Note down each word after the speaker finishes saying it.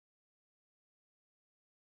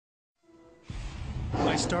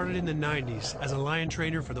I started in the 90s as a lion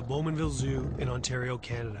trainer for the Bowmanville Zoo in Ontario,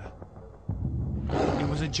 Canada. It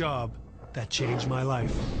was a job that changed my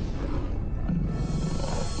life.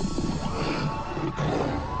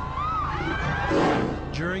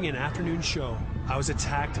 During an afternoon show, I was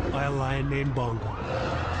attacked by a lion named Bongo.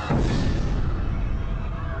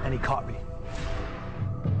 And he caught me.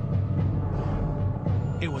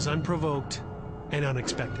 It was unprovoked and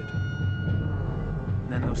unexpected.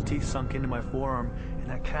 And then those teeth sunk into my forearm, and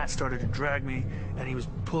that cat started to drag me, and he was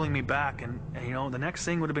pulling me back, and you know, the next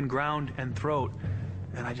thing would have been ground and throat.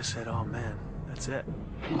 And I just said, oh man, that's it.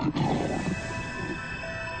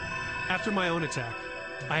 After my own attack,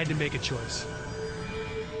 I had to make a choice.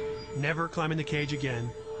 Never climb in the cage again,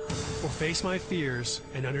 or face my fears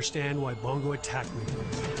and understand why Bongo attacked me.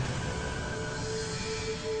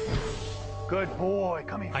 Good boy,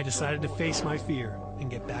 come here. I decided to face my fear and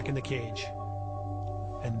get back in the cage.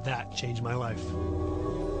 And that changed my life.